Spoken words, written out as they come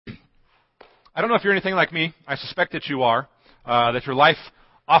I don't know if you're anything like me. I suspect that you are. That your life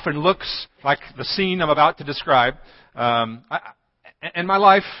often looks like the scene I'm about to describe. And my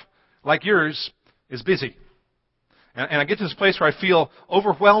life, like yours, is busy. And I get to this place where I feel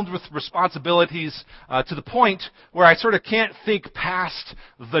overwhelmed with responsibilities to the point where I sort of can't think past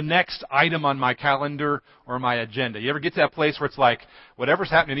the next item on my calendar or my agenda. You ever get to that place where it's like,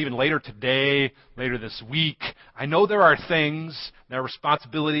 whatever's happening even later today, later this week, I know there are things, there are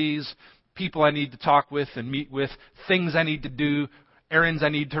responsibilities, people I need to talk with and meet with, things I need to do, errands I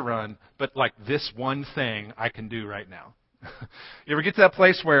need to run, but like this one thing I can do right now. You ever get to that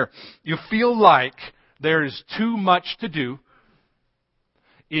place where you feel like there's too much to do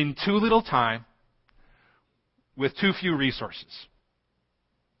in too little time with too few resources?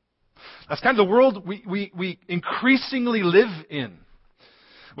 That's kind of the world we increasingly live in,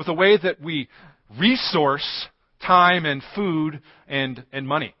 with the way that we resource time and food and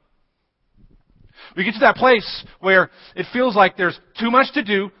money. We get to that place where it feels like there's too much to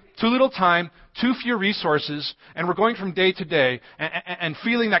do, too little time, too few resources, and we're going from day to day and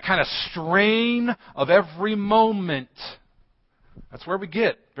feeling that kind of strain of every moment. That's where we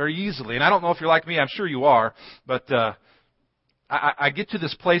get very easily. And I don't know if you're like me, I'm sure you are, but I get to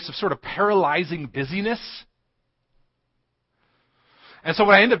this place of sort of paralyzing busyness. And so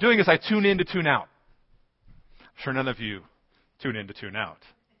what I end up doing is I tune in to tune out. I'm sure none of you tune in to tune out.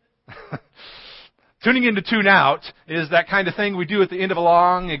 Tuning in to tune out is that kind of thing we do at the end of a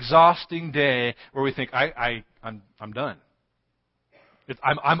long, exhausting day where we think, I'm done.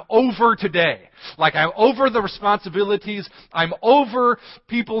 I'm over today. Like I'm over the responsibilities. I'm over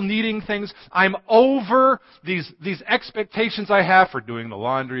people needing things. I'm over these expectations I have for doing the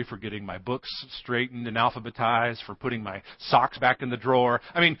laundry, for getting my books straightened and alphabetized, for putting my socks back in the drawer.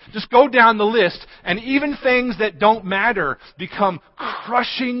 I mean, just go down the list, and even things that don't matter become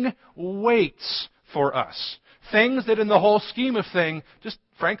crushing weights for us. Things that in the whole scheme of things just,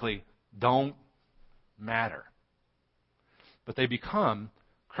 frankly, don't matter. But they become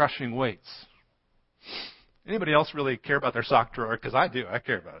crushing weights. Anybody else really care about their sock drawer? Because I do. I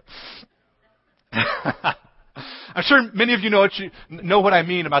care about it. I'm sure many of you know what I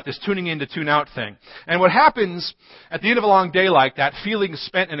mean about this tuning in to tune out thing. And what happens at the end of a long day like that, feeling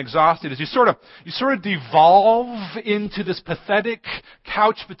spent and exhausted, is you sort of devolve into this pathetic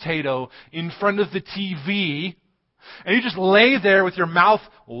couch potato in front of the TV, and you just lay there with your mouth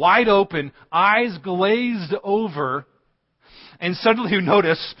wide open, eyes glazed over, and suddenly you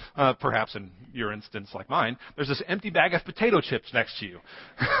notice, perhaps in your instance like mine, there's this empty bag of potato chips next to you.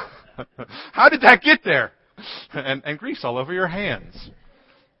 How did that get there? And grease all over your hands.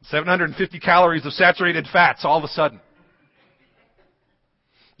 750 calories of saturated fats all of a sudden.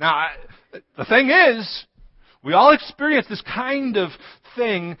 Now, the thing is, we all experience this kind of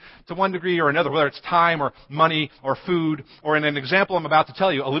thing to one degree or another, whether it's time or money or food, or in an example I'm about to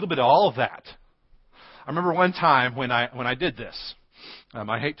tell you, a little bit of all of that. I remember one time when I did this.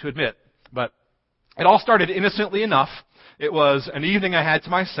 I hate to admit, but it all started innocently enough. It was an evening I had to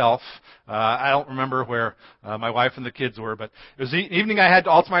myself. I don't remember where my wife and the kids were, but it was the evening I had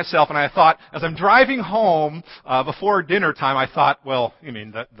all to myself, and I thought, as I'm driving home before dinner time, I thought, well,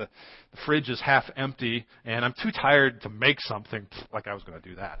 the fridge is half empty, and I'm too tired to make something. Like I was going to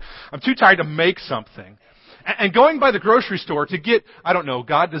do that. I'm too tired to make something. And going by the grocery store to get,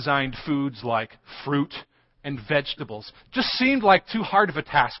 God-designed foods like fruit and vegetables just seemed like too hard of a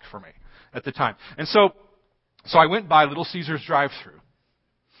task for me at the time. And so I went by Little Caesars drive-thru.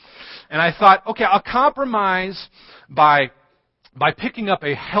 And I thought, okay, I'll compromise by picking up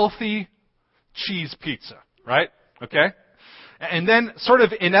a healthy cheese pizza, right? Okay? And then, sort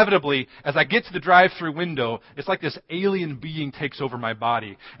of inevitably, as I get to the drive-thru window, it's like this alien being takes over my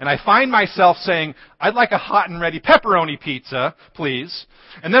body. And I find myself saying, I'd like a hot and ready pepperoni pizza, please.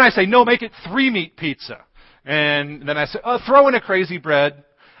 And then I say, no, make it 3-meat pizza. And then I say, throw in a crazy bread.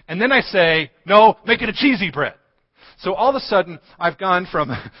 And then I say, no, make it a cheesy bread. So all of a sudden, I've gone from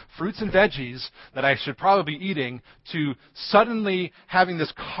fruits and veggies that I should probably be eating to suddenly having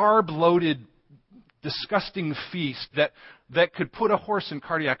this carb-loaded, disgusting feast that could put a horse in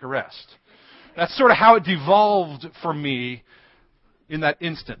cardiac arrest. That's sort of how it devolved for me in that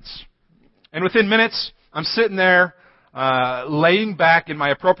instance. And within minutes, I'm sitting there, laying back in my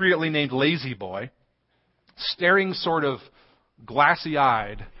appropriately named lazy boy, staring sort of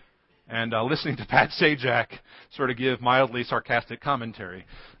glassy-eyed, and listening to Pat Sajak sort of give mildly sarcastic commentary,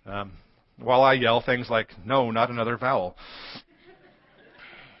 while I yell things like, no, not another vowel.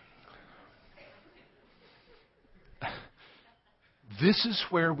 This is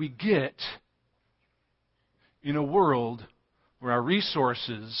where we get in a world where our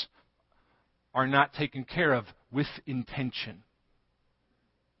resources are not taken care of with intention.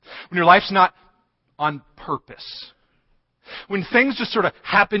 When your life's not on purpose. When things just sort of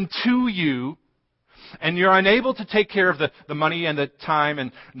happen to you, and you're unable to take care of the money and the time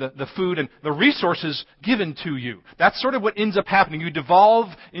and the food and the resources given to you. That's sort of what ends up happening. You devolve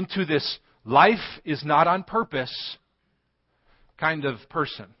into this life is not on purpose kind of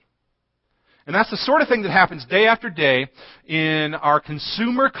person. And that's the sort of thing that happens day after day in our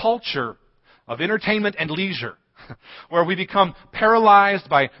consumer culture of entertainment and leisure, where we become paralyzed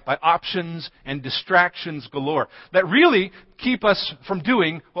by options and distractions galore that really keep us from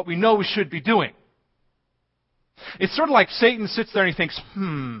doing what we know we should be doing. It's sort of like Satan sits there and he thinks,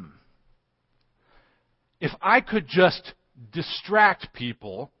 if I could just distract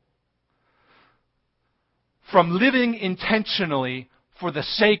people from living intentionally for the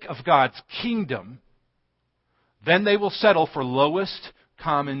sake of God's kingdom, then they will settle for lowest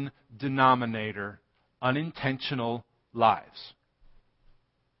common denominator, unintentional lives.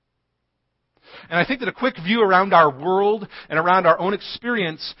 And I think that a quick view around our world and around our own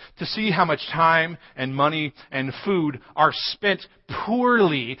experience to see how much time and money and food are spent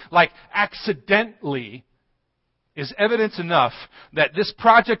poorly, like accidentally, is evidence enough that this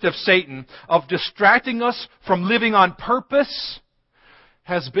project of Satan of distracting us from living on purpose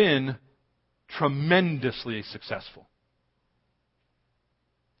has been tremendously successful.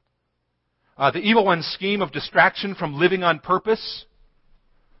 The evil one's scheme of distraction from living on purpose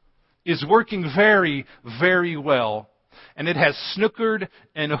is working very, very well. And it has snookered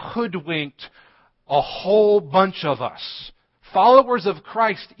and hoodwinked a whole bunch of us, followers of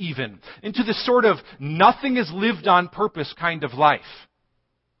Christ even, into this sort of nothing is lived on purpose kind of life.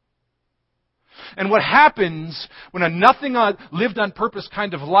 And what happens when a nothing lived on purpose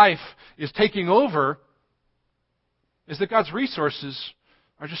kind of life is taking over is that God's resources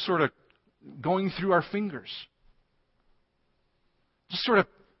are just sort of going through our fingers. Just sort of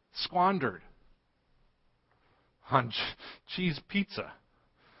squandered on cheese pizza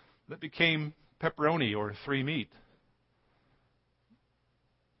that became pepperoni or 3 meat.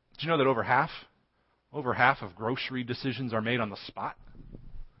 Did you know that over half of grocery decisions are made on the spot?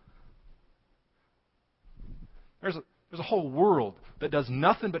 There's a whole world that does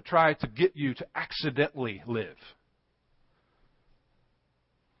nothing but try to get you to accidentally live.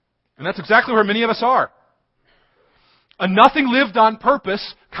 And that's exactly where many of us are. A nothing lived on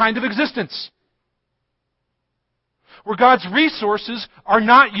purpose kind of existence. Where God's resources are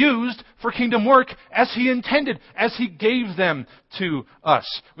not used for kingdom work as He intended, as He gave them to us.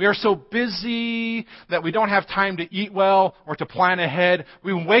 We are so busy that we don't have time to eat well or to plan ahead.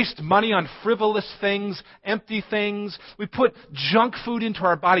 We waste money on frivolous things, empty things. We put junk food into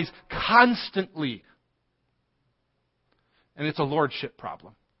our bodies constantly. And it's a lordship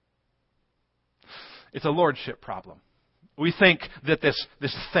problem. It's a lordship problem. We think that this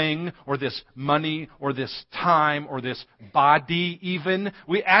thing or this money or this time or this body even,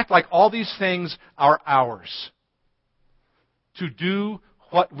 we act like all these things are ours to do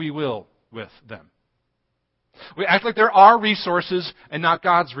what we will with them. We act like they're our resources and not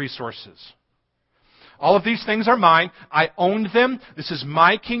God's resources. All of these things are mine. I own them. This is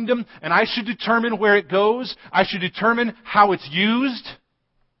my kingdom, and I should determine where it goes. I should determine how it's used.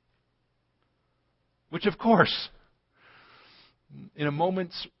 Which, of course, in a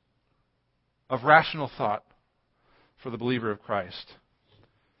moment of rational thought for the believer of Christ,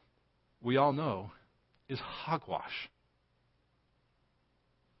 we all know is hogwash.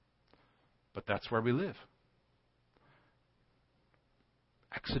 But that's where we live.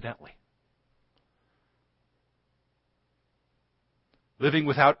 Accidentally. Living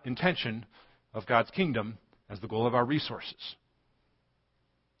without intention of God's kingdom as the goal of our resources.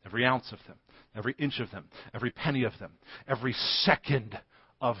 Every ounce of them. Every inch of them, every penny of them, every second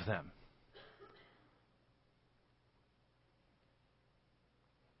of them.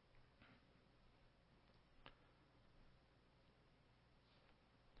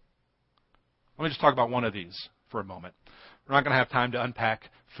 Let me just talk about one of these for a moment. We're not going to have time to unpack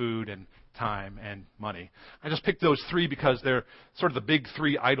food and time and money. I just picked those three because they're sort of the big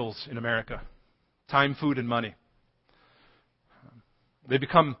three idols in America. Time, food, and money. They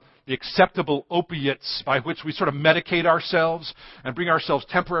become the acceptable opiates by which we sort of medicate ourselves and bring ourselves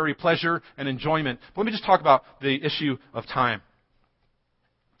temporary pleasure and enjoyment. But let me just talk about the issue of time.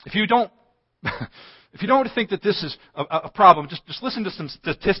 If you don't think that this is a problem, just listen to some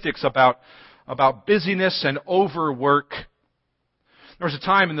statistics about busyness and overwork. There was a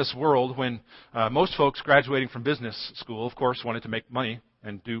time in this world when most folks graduating from business school, of course, wanted to make money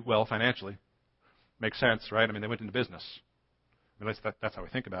and do well financially. Makes sense, right? I mean, they went into business. At least that's how we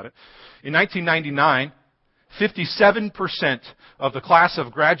think about it. In 1999, 57% of the class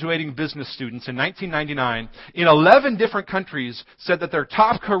of graduating business students in 1999 in 11 different countries said that their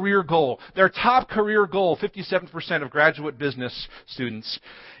top career goal, 57% of graduate business students,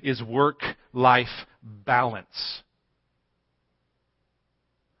 is work-life balance.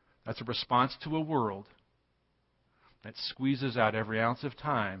 That's a response to a world that squeezes out every ounce of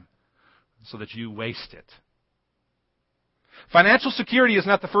time so that you waste it. Financial security is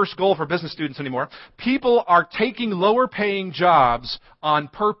not the first goal for business students anymore. People are taking lower paying jobs on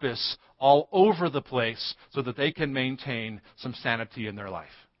purpose all over the place so that they can maintain some sanity in their life.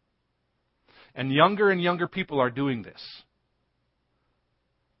 And younger people are doing this.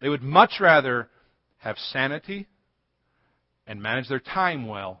 They would much rather have sanity and manage their time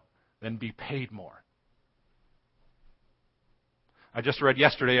well than be paid more. I just read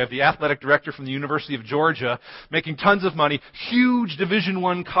yesterday of the athletic director from the University of Georgia making tons of money, huge Division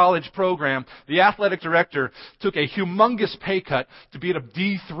I college program. The athletic director took a humongous pay cut to be at a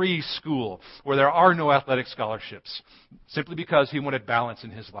D3 school where there are no athletic scholarships, simply because he wanted balance in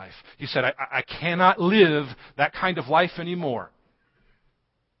his life. He said, I cannot live that kind of life anymore.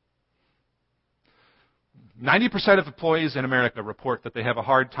 90% of employees in America report that they have a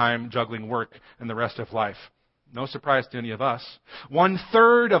hard time juggling work and the rest of life. No surprise to any of us.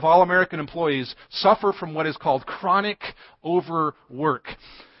 1/3 of all American employees suffer from what is called chronic overwork.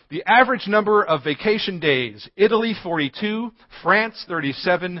 The average number of vacation days: Italy 42, France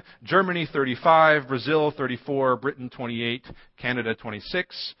 37, Germany 35, Brazil 34, Britain 28, Canada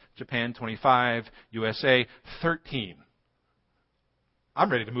 26, Japan 25, USA 13. I'm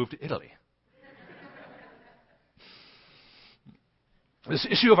ready to move to Italy. This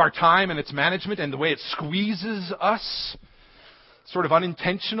issue of our time and its management and the way it squeezes us, sort of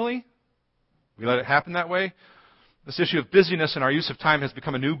unintentionally, we let it happen that way. This issue of busyness and our use of time has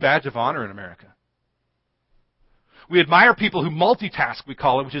become a new badge of honor in America. We admire people who multitask, we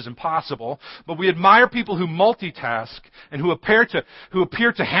call it, which is impossible, but we admire people who multitask and who appear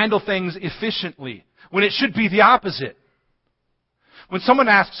to handle things efficiently, when it should be the opposite. When someone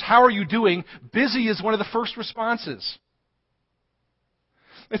asks, "How are you doing?" busy is one of the first responses.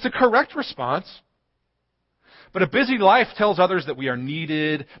 It's a correct response. But a busy life tells others that we are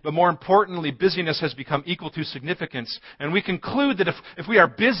needed, but more importantly, busyness has become equal to significance. And we conclude that if we are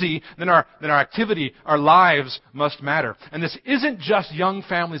busy, then our activity, our lives must matter. And this isn't just young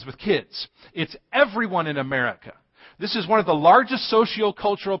families with kids. It's everyone in America. This is one of the largest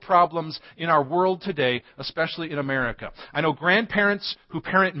socio-cultural problems in our world today, especially in America. I know grandparents who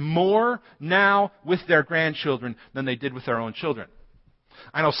parent more now with their grandchildren than they did with their own children.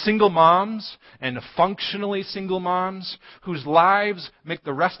 I know single moms and functionally single moms whose lives make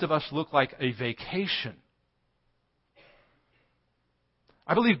the rest of us look like a vacation.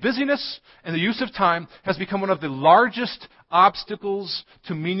 I believe busyness and the use of time has become one of the largest obstacles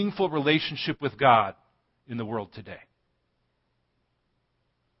to meaningful relationship with God in the world today.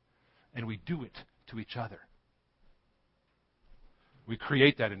 And we do it to each other. We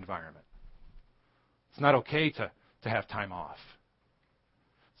create that environment. It's not okay to have time off.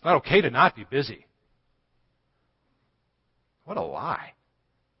 It's not okay to not be busy. What a lie.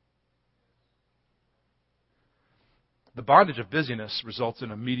 The bondage of busyness results in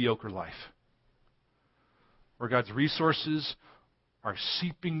a mediocre life, where God's resources are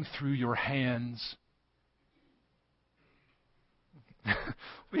seeping through your hands.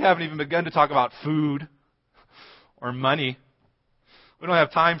 We haven't even begun to talk about food or money. We don't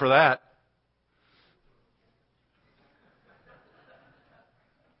have time for that.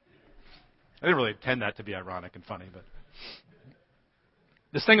 I didn't really intend that to be ironic and funny, but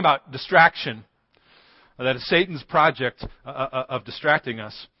this thing about distraction, that is Satan's project of distracting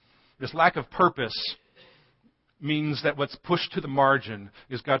us, this lack of purpose means that what's pushed to the margin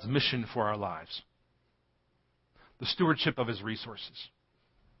is God's mission for our lives. The stewardship of His resources.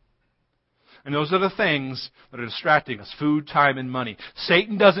 And those are the things that are distracting us: food, time, and money.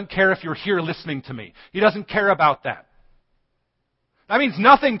 Satan doesn't care if you're here listening to me. He doesn't care about that. That means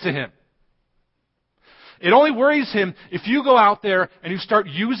nothing to him. It only worries him if you go out there and you start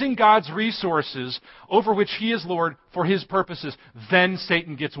using God's resources over which He is Lord for His purposes. Then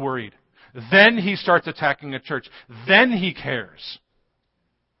Satan gets worried. Then he starts attacking a church. Then he cares.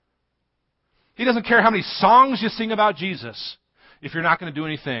 He doesn't care how many songs you sing about Jesus if you're not going to do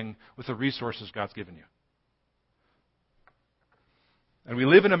anything with the resources God's given you. And we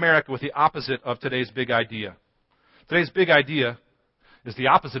live in America with the opposite of today's big idea. Today's big idea is the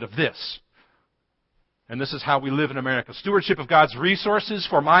opposite of this. And this is how we live in America. Stewardship of God's resources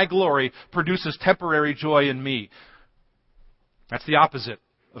for my glory produces temporary joy in me. That's the opposite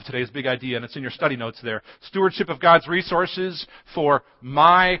of today's big idea, and it's in your study notes there. Stewardship of God's resources for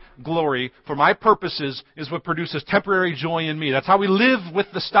my glory, for my purposes, is what produces temporary joy in me. That's how we live with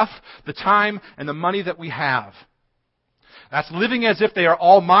the stuff, the time, and the money that we have. That's living as if they are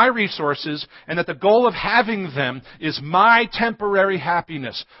all my resources, and that the goal of having them is my temporary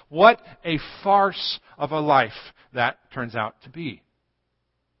happiness. What a farce of a life that turns out to be.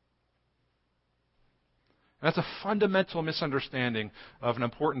 That's a fundamental misunderstanding of an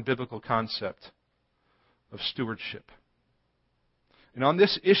important biblical concept of stewardship. And on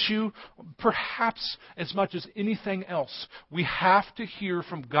this issue, perhaps as much as anything else, we have to hear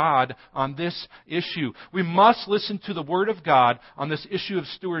from God on this issue. We must listen to the Word of God on this issue of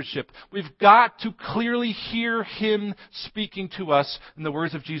stewardship. We've got to clearly hear Him speaking to us in the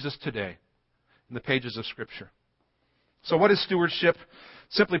words of Jesus today, in the pages of Scripture. So what is stewardship?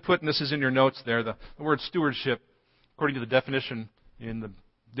 Simply put, and this is in your notes there, the word stewardship, according to the definition in the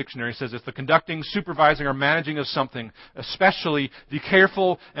dictionary, says it's the conducting, supervising, or managing of something, especially the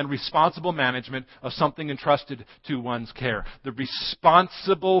careful and responsible management of something entrusted to one's care. The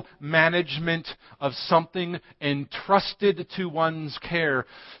responsible management of something entrusted to one's care.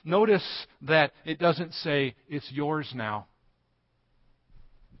 Notice that it doesn't say, it's yours now.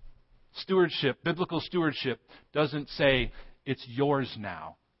 Stewardship, biblical stewardship, doesn't say, it's yours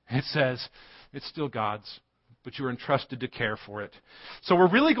now. It says, it's still God's, but you are entrusted to care for it. So we're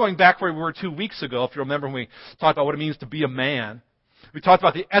really going back where we were 2 weeks ago, if you remember when we talked about what it means to be a man. We talked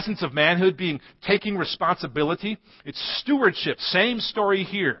about the essence of manhood being taking responsibility. It's stewardship. Same story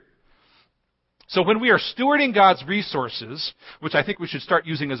here. So when we are stewarding God's resources, which I think we should start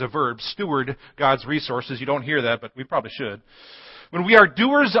using as a verb, steward God's resources. You don't hear that, but we probably should. When we are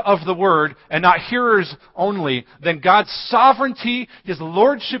doers of the Word and not hearers only, then God's sovereignty, His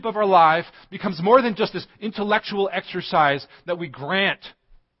lordship of our life, becomes more than just this intellectual exercise that we grant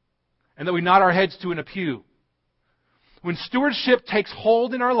and that we nod our heads to in a pew. When stewardship takes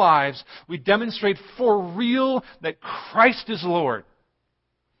hold in our lives, we demonstrate for real that Christ is Lord.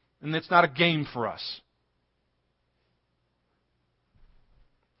 And it's not a game for us.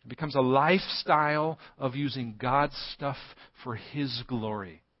 It becomes a lifestyle of using God's stuff for His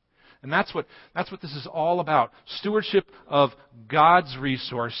glory. And that's what this is all about. Stewardship of God's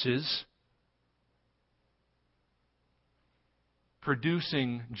resources,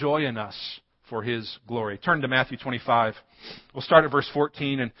 producing joy in us for His glory. Turn to Matthew 25. We'll start at verse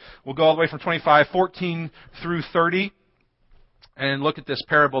 14, and we'll go all the way from 25, 14 through 30, and look at this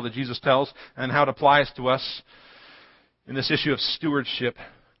parable that Jesus tells and how it applies to us in this issue of stewardship.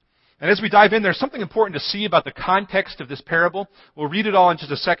 And as we dive in, there's something important to see about the context of this parable. We'll read it all in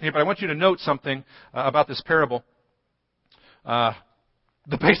just a second here, but I want you to note something about this parable. The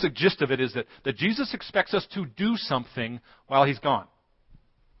basic gist of it is that Jesus expects us to do something while He's gone.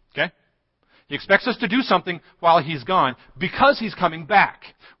 Okay? He expects us to do something while He's gone because He's coming back.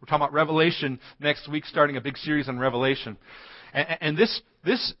 We're talking about Revelation next week, starting a big series on Revelation. And this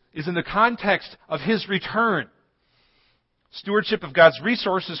is in the context of His return. Stewardship of God's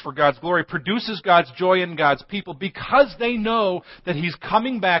resources for God's glory produces God's joy in God's people because they know that He's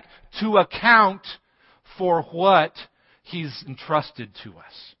coming back to account for what He's entrusted to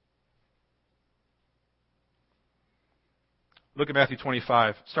us. Look at Matthew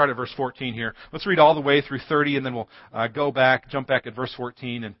 25. Start at verse 14 here. Let's read all the way through 30, and then we'll jump back at verse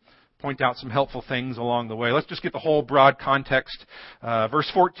 14, and point out some helpful things along the way. Let's just get the whole broad context. Verse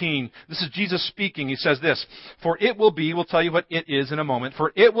 14, this is Jesus speaking. He says this, "For it will be," we'll tell you what it is in a moment,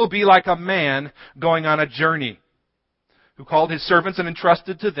 "for it will be like a man going on a journey, who called his servants and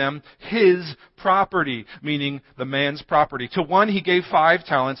entrusted to them his property," meaning the man's property. "To one he gave 5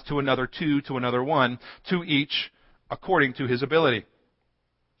 talents, to another 2, to another 1, to each according to his ability.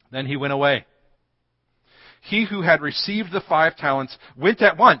 Then he went away. He who had received the 5 talents went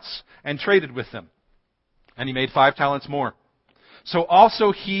at once and traded with them, and he made 5 talents more. So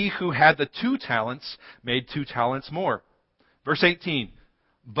also he who had the 2 talents made 2 talents more." Verse 18,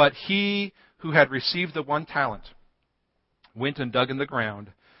 "But he who had received the 1 talent went and dug in the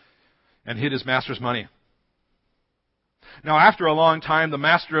ground and hid his master's money. Now after a long time, the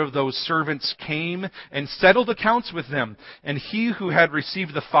master of those servants came and settled accounts with them. And he who had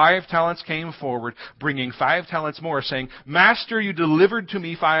received the 5 talents came forward, bringing 5 talents more, saying, 'Master, you delivered to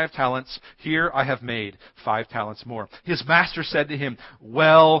me 5 talents. Here I have made 5 talents more.' His master said to him,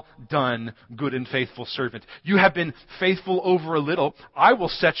 'Well done, good and faithful servant. You have been faithful over a little. I will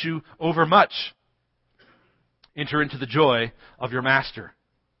set you over much. Enter into the joy of your master.'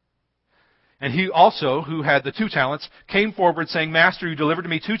 And he also, who had the 2 talents, came forward saying, 'Master, you delivered to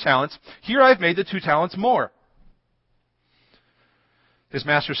me 2 talents. Here I have made the 2 talents more.' His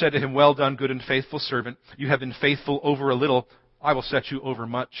master said to him, "Well done, good and faithful servant. You have been faithful over a little. I will set you over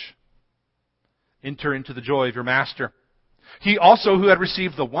much. Enter into the joy of your master." He also, who had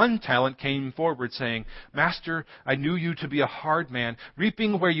received the 1 talent, came forward, saying, "Master, I knew you to be a hard man,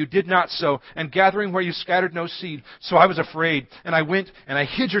 reaping where you did not sow, and gathering where you scattered no seed. So I was afraid, and I went and I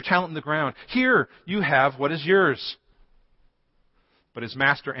hid your talent in the ground. Here you have what is yours." But his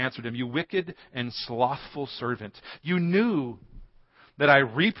master answered him, "You wicked and slothful servant. You knew that I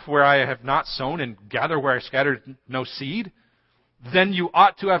reap where I have not sown, and gather where I scattered no seed? Then you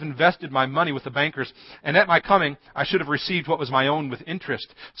ought to have invested my money with the bankers, and at my coming I should have received what was my own with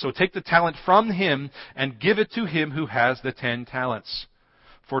interest. So take the talent from him and give it to him who has the 10 talents.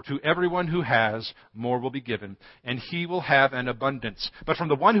 For to everyone who has, more will be given, and he will have an abundance. But from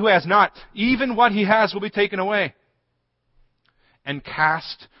the one who has not, even what he has will be taken away. And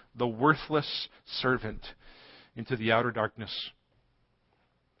cast the worthless servant into the outer darkness.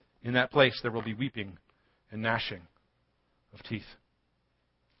 In that place there will be weeping and gnashing of teeth."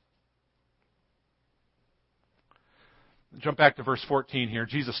 Jump back to verse 14 here.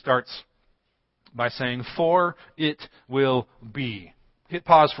 Jesus starts by saying, "For it will be." Hit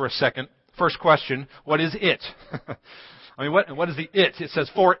pause for a second. First question, what is it? I mean, what is the it? It says,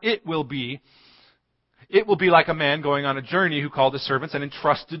 "For it will be." It will be like a man going on a journey who called his servants and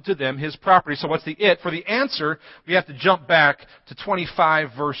entrusted to them his property. So what's the it? For the answer, we have to jump back to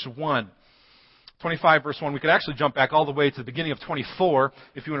 25 verse 1. 25 verse 1. We could actually jump back all the way to the beginning of 24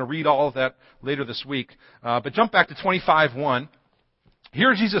 if you want to read all of that later this week. But jump back to 25:1.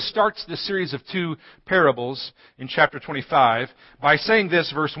 Here Jesus starts this series of 2 parables in chapter 25 by saying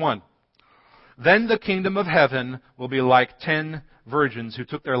this, verse 1. "Then the kingdom of heaven will be like 10 virgins who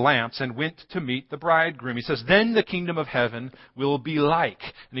took their lamps and went to meet the bridegroom." He says, "Then the kingdom of heaven will be like."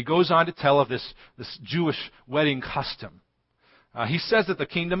 And he goes on to tell of this Jewish wedding custom. He says that the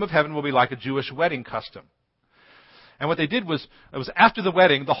kingdom of heaven will be like a Jewish wedding custom. And what they did was, it was after the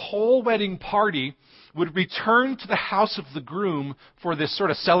wedding, the whole wedding party would return to the house of the groom for this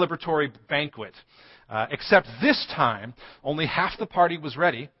sort of celebratory banquet. Except this time, only half the party was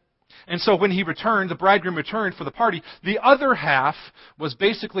ready. And so when he returned, the bridegroom returned for the party, the other half was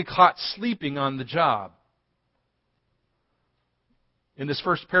basically caught sleeping on the job. In this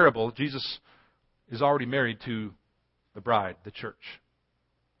first parable, Jesus is already married to the bride, the church.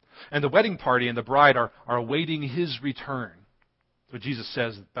 And the wedding party and the bride are awaiting his return. That's what Jesus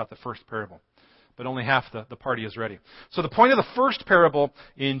says about the first parable. But only half the party is ready. So the point of the first parable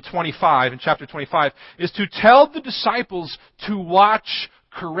in chapter 25, is to tell the disciples to watch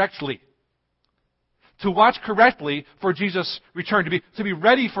correctly. To watch correctly for Jesus' return. To be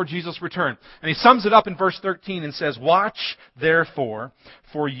ready for Jesus' return. And he sums it up in verse 13 and says, "Watch therefore,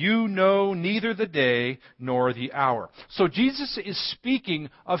 for you know neither the day nor the hour." So Jesus is speaking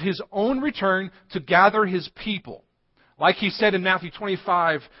of his own return to gather his people. Like he said in Matthew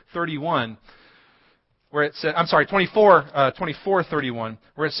 25:31, where it says, 24:31,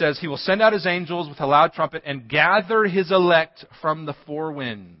 where it says, "He will send out his angels with a loud trumpet and gather his elect from the 4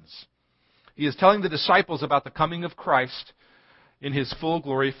 winds." He is telling the disciples about the coming of Christ in his full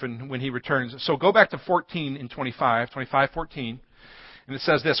glory when he returns. So go back to 14 in 25:14, and it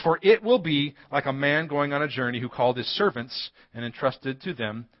says this, "For it will be like a man going on a journey who called his servants and entrusted to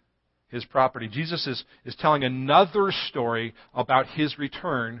them his property." Jesus is telling another story about his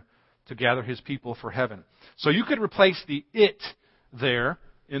return to gather his people for heaven. So you could replace the it there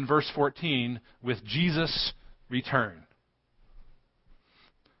in verse 14 with Jesus' return.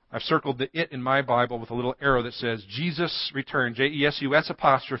 I've circled the it in my Bible with a little arrow that says Jesus return, Jesus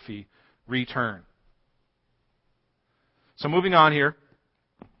apostrophe, return. So moving on here,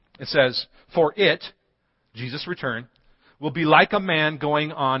 it says, "For it," Jesus' return, "will be like a man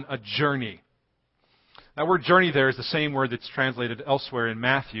going on a journey." That word journey there is the same word that's translated elsewhere in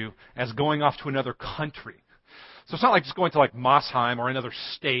Matthew as going off to another country. So it's not like just going to like Mosheim or another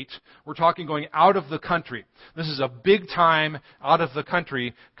state. We're talking going out of the country. This is a big time out of the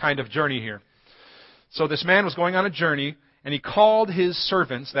country kind of journey here. So this man was going on a journey and he called his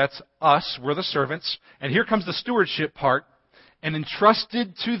servants, that's us, we're the servants, and here comes the stewardship part, and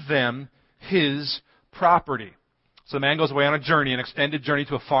entrusted to them his property. So the man goes away on a journey, an extended journey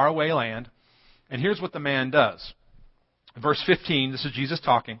to a faraway land, and here's what the man does. Verse 15, this is Jesus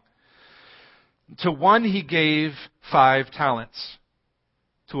talking. "To one he gave 5 talents,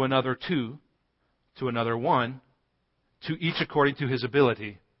 to another 2, to another 1, to each according to his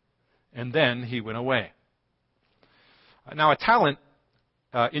ability, and then he went away." Now a talent,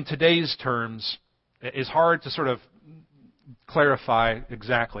 in today's terms, is hard to sort of clarify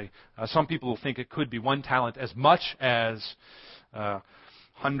exactly. Some people will think it could be 1 talent as much as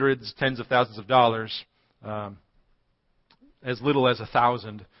hundreds, tens of thousands of dollars, as little as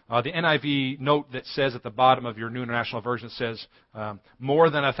 1,000. The NIV note that says at the bottom of your New International Version says more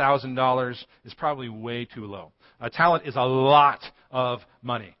than $1,000 is probably way too low. A talent is a lot of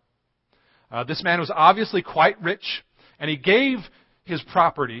money. This man was obviously quite rich, and he gave his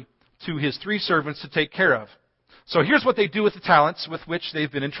property to his 3 servants to take care of. So here's what they do with the talents with which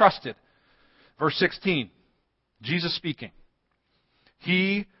they've been entrusted. Verse 16, Jesus speaking.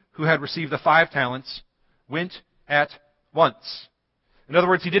 He who had received the 5 talents went at once. In other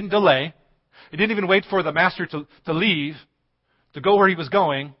words, he didn't delay. He didn't even wait for the master to leave, to go where he was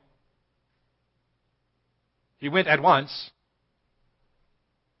going. He went at once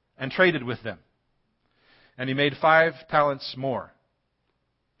and traded with them. And he made 5 talents more.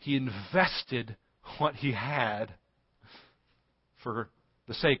 He invested what he had for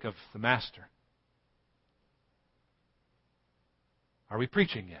the sake of the master. Are we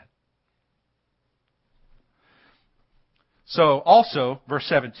preaching yet? So also, verse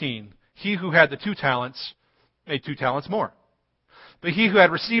 17, he who had the 2 talents made 2 talents more. But he who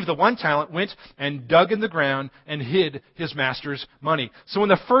had received the 1 talent went and dug in the ground and hid his master's money. So in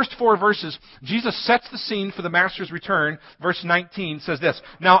the first 4 verses, Jesus sets the scene for the master's return. Verse 19 says this,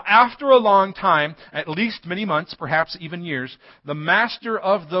 Now after a long time, at least many months, perhaps even years, the master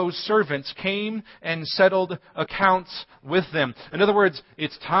of those servants came and settled accounts with them. In other words,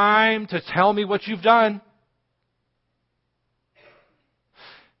 it's time to tell me what you've done.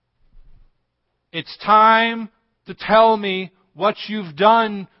 It's time to tell me what you've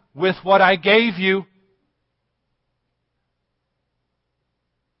done with what I gave you.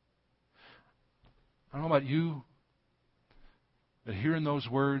 I don't know about you, but hearing those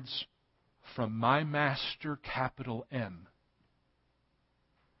words from my master, capital M,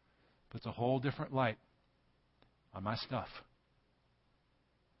 puts a whole different light on my stuff.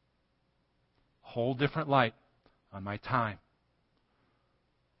 Whole different light on my time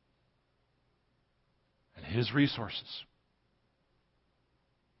and his resources.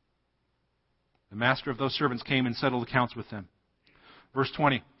 The master of those servants came and settled accounts with them. Verse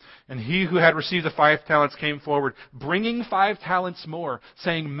 20, And he who had received the 5 talents came forward, bringing 5 talents more,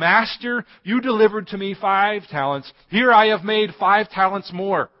 saying, Master, you delivered to me 5 talents. Here I have made 5 talents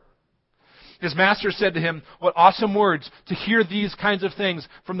more. His master said to him, What awesome words to hear these kinds of things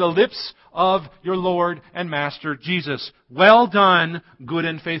from the lips of your Lord and Master Jesus. Well done, good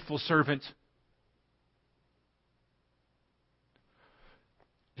and faithful servant.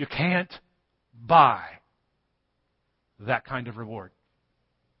 You can't buy that kind of reward.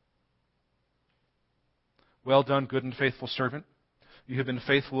 Well done, good and faithful servant. You have been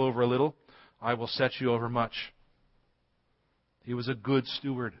faithful over a little. I will set you over much. He was a good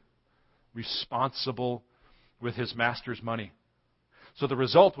steward, responsible with his master's money. So the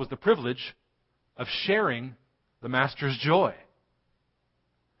result was the privilege of sharing the master's joy.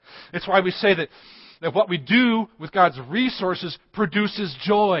 It's why we say that what we do with God's resources produces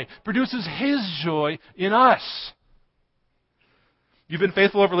joy, produces His joy in us. You've been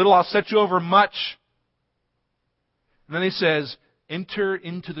faithful over little, I'll set you over much. And then he says, enter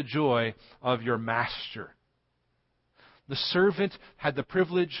into the joy of your master. The servant had the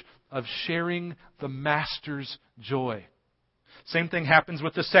privilege of sharing the master's joy. Same thing happens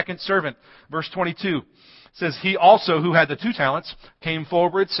with the second servant. Verse 22 says, He also, who had the 2 talents, came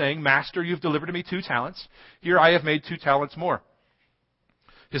forward, saying, Master, you've delivered to me 2 talents. Here I have made 2 talents more.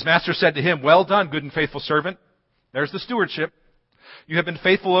 His master said to him, Well done, good and faithful servant. There's the stewardship. You have been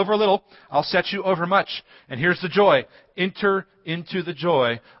faithful over a little. I'll set you over much. And here's the joy. Enter into the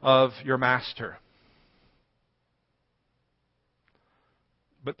joy of your master.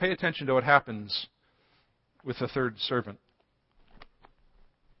 But pay attention to what happens with the third servant.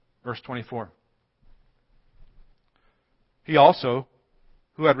 Verse 24. He also,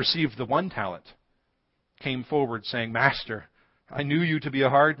 who had received the 1 talent, came forward, saying, Master, I knew you to be a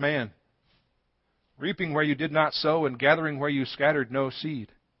hard man, reaping where you did not sow and gathering where you scattered no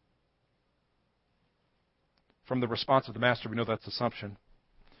seed. From the response of the master, we know that's assumption.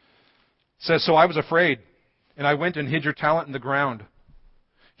 It says, So I was afraid, and I went and hid your talent in the ground.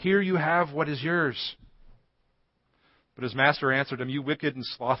 Here you have what is yours. But his master answered him, You wicked and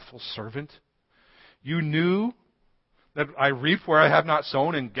slothful servant, you knew that I reap where I have not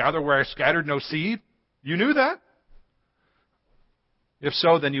sown and gather where I scattered no seed? You knew that? If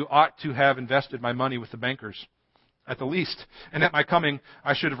so, then you ought to have invested my money with the bankers, at the least. And at my coming,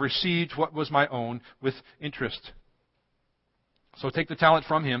 I should have received what was my own with interest. So take the talent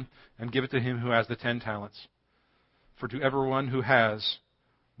from him and give it to him who has the 10 talents. For to everyone who has,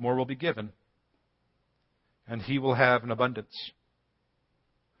 more will be given, and he will have an abundance.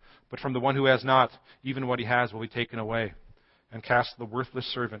 But from the one who has not, even what he has will be taken away. And cast the worthless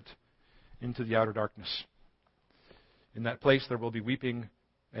servant into the outer darkness. In that place there will be weeping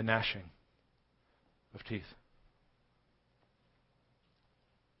and gnashing of teeth.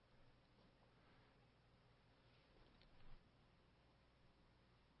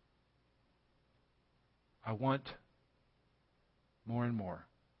 I want more and more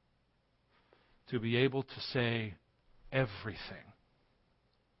to be able to say everything.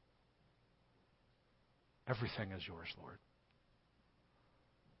 Everything is yours, Lord.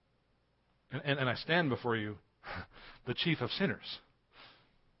 And I stand before you, the chief of sinners.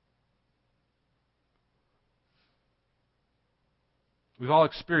 We've all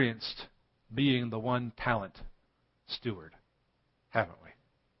experienced being the one talent steward, haven't we?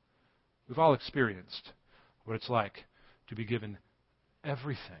 We've all experienced what it's like to be given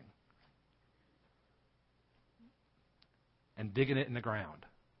everything and digging it in the ground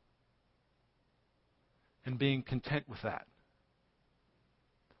and being content with that.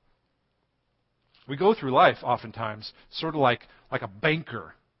 We go through life oftentimes sort of like a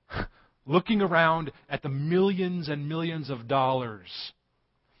banker looking around at the millions and millions of dollars,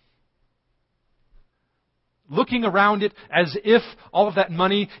 looking around it as if all of that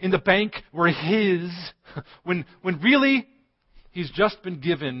money in the bank were his, when really he's just been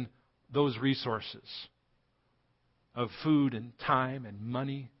given those resources of food and time and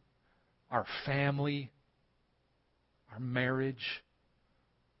money, our family, our marriage,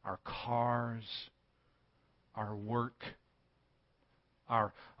 our cars, our work,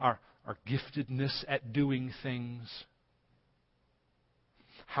 our giftedness at doing things,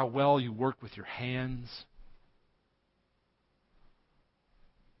 how well you work with your hands,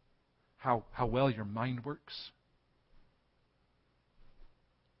 how well your mind works,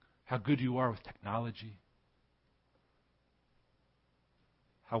 how good you are with technology,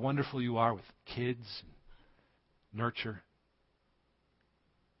 how wonderful you are with kids and nurture.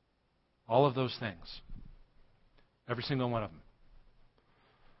 All of those things. Every single one of them.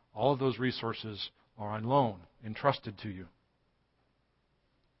 All of those resources are on loan, entrusted to you.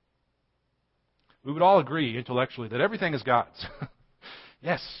 We would all agree intellectually that everything is God's.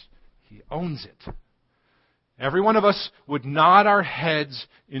 Yes, He owns it. Every one of us would nod our heads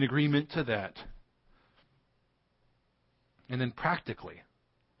in agreement to that. And then practically,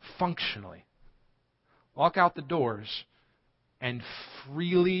 functionally, walk out the doors and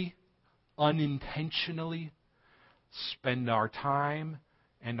freely, unintentionally spend our time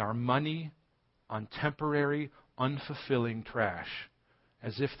and our money on temporary, unfulfilling trash,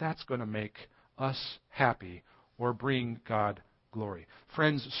 as if that's going to make us happy or bring God glory.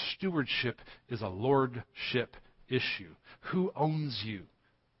 Friends, stewardship is a lordship issue. Who owns you?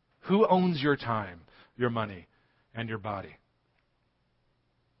 Who owns your time, your money, and your body?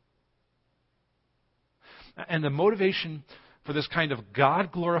 And the motivation for this kind of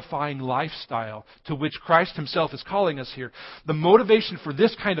God-glorifying lifestyle to which Christ Himself is calling us here, the motivation for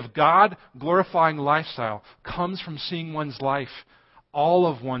this kind of God-glorifying lifestyle comes from seeing one's life, all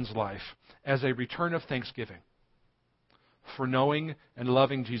of one's life, as a return of thanksgiving for knowing and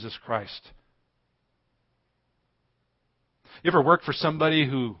loving Jesus Christ. You ever work for somebody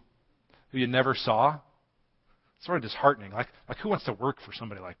who you never saw? It's sort of disheartening. Like who wants to work for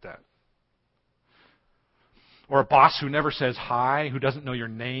somebody like that? Or a boss who never says hi, who doesn't know your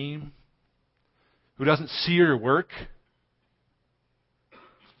name, who doesn't see your work.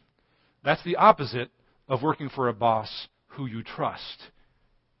 That's the opposite of working for a boss who you trust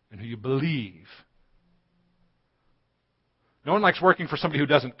and who you believe. No one likes working for somebody who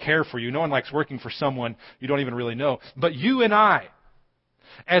doesn't care for you. No one likes working for someone you don't even really know. But you and I,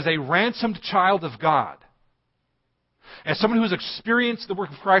 as a ransomed child of God, as someone who has experienced the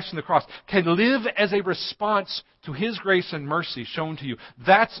work of Christ on the cross, can live as a response to His grace and mercy shown to you.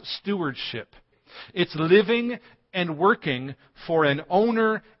 That's stewardship. It's living and working for an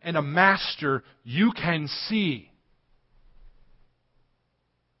owner and a master you can see.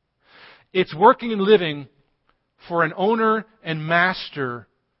 It's working and living for an owner and master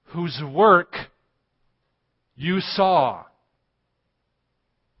whose work you saw.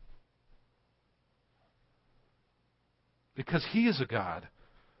 Because He is a God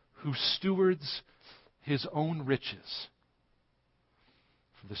who stewards His own riches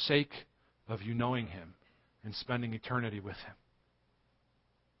for the sake of you knowing Him and spending eternity with Him.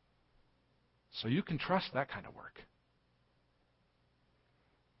 So you can trust that kind of work.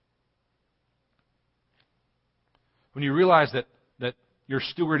 When you realize that you're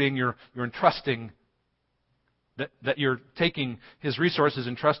stewarding, you're entrusting, that you're taking His resources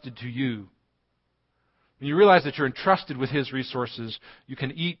entrusted to you, When you realize that you're entrusted with His resources, you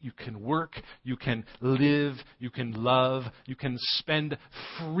can eat, you can work, you can live, you can love, you can spend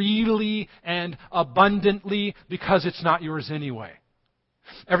freely and abundantly because it's not yours anyway.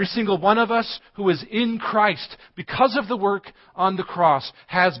 Every single one of us who is in Christ, because of the work on the cross,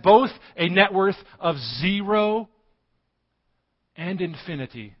 has both a net worth of 0 and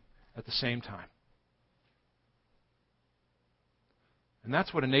infinity at the same time. And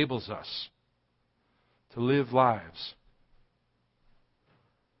that's what enables us to live lives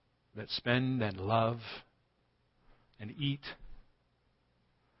that spend and love and eat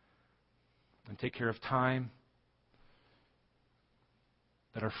and take care of time,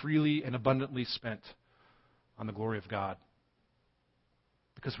 that are freely and abundantly spent on the glory of God.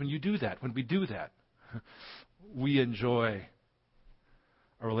 Because when you do that, when we do that, we enjoy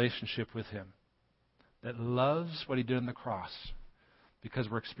a relationship with Him that loves what He did on the cross, because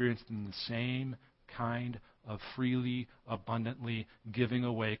we're experiencing the same kind of freely, abundantly giving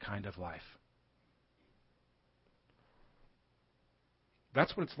away kind of life.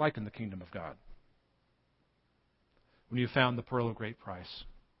 That's what it's like in the kingdom of God. When you found the pearl of great price,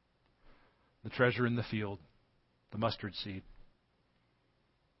 the treasure in the field, the mustard seed.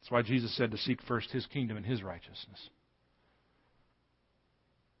 That's why Jesus said to seek first His kingdom and His righteousness.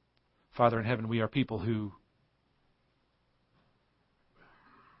 Father in heaven, we are people who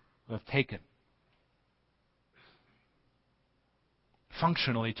have taken,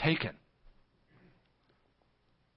 functionally taken,